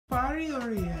Pawri.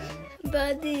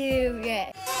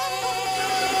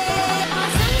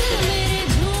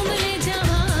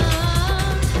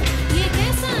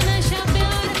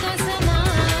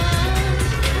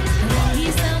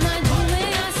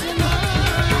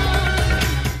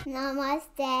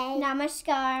 Namaste.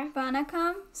 Namaskar.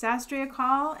 Vanakkam. Sastriya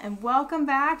Call, and welcome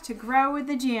back to Grow with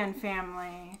the J.A.N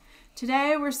family.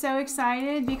 Today we're so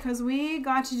excited because we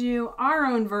got to do our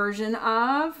own version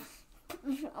of...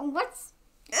 What's...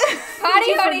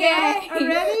 Potty Holiday.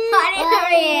 Already? Potty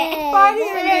Holiday.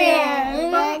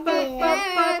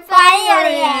 Potty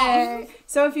Holiday.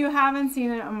 So if you haven't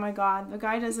seen it, oh my God, the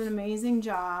guy does an amazing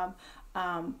job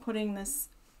putting this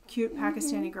cute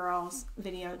Pakistani girls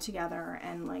video together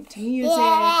and like to music.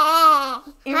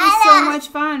 It was so much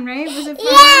fun, right? Was it fun?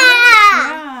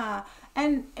 Yeah.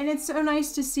 And it's so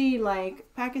nice to see like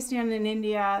Pakistan and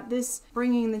India, this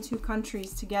bringing the two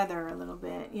countries together a little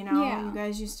bit. You know, you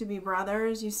guys used to be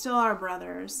brothers. You still are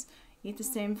brothers. Eat the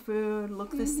same food,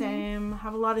 look the same,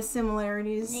 have a lot of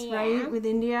similarities, right, with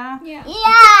India. Yeah.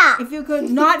 If you could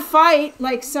not fight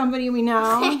like somebody we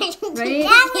know, right? If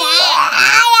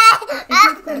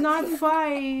you could not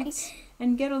fight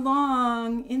and get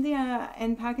along, India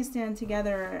and Pakistan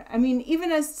together, I mean,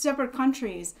 even as separate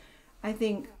countries, I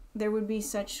think there would be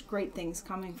such great things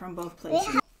coming from both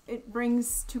places. It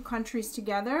brings two countries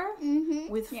together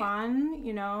with fun,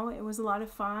 you know. It was a lot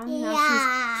of fun.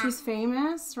 Now she's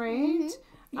famous, right?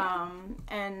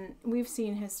 And we've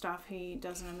seen his stuff. He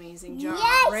does an amazing job,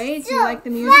 right? Do you like the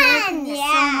music? It's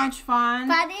so much fun.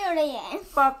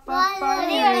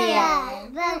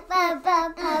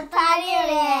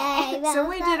 So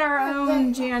we did our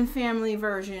own J.A.N family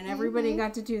version. Everybody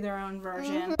got to do their own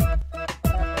version.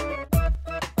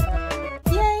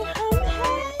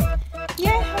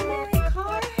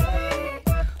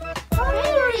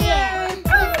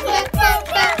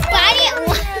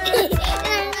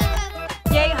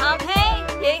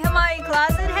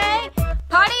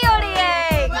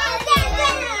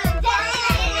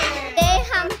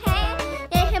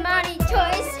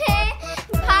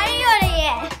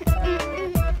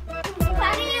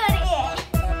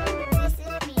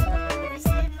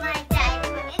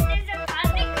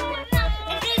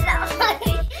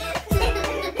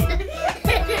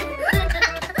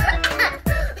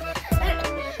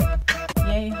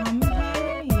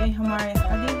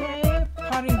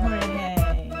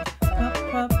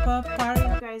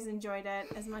 Enjoyed it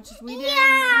as much as we did.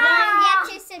 Don't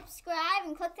forget to subscribe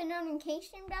and click the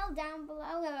notification bell down below.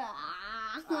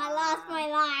 I lost my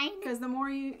line. Because the more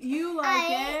you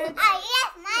like it, yes,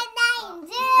 my name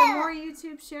too. The more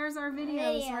YouTube shares our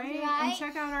videos, right? And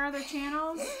check out our other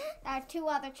channels. Our two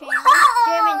other channels,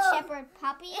 German Shepherd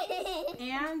Puppy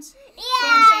and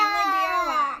Family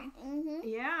DIY.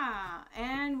 Yeah,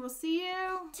 and we'll see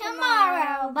you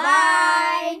tomorrow. Bye.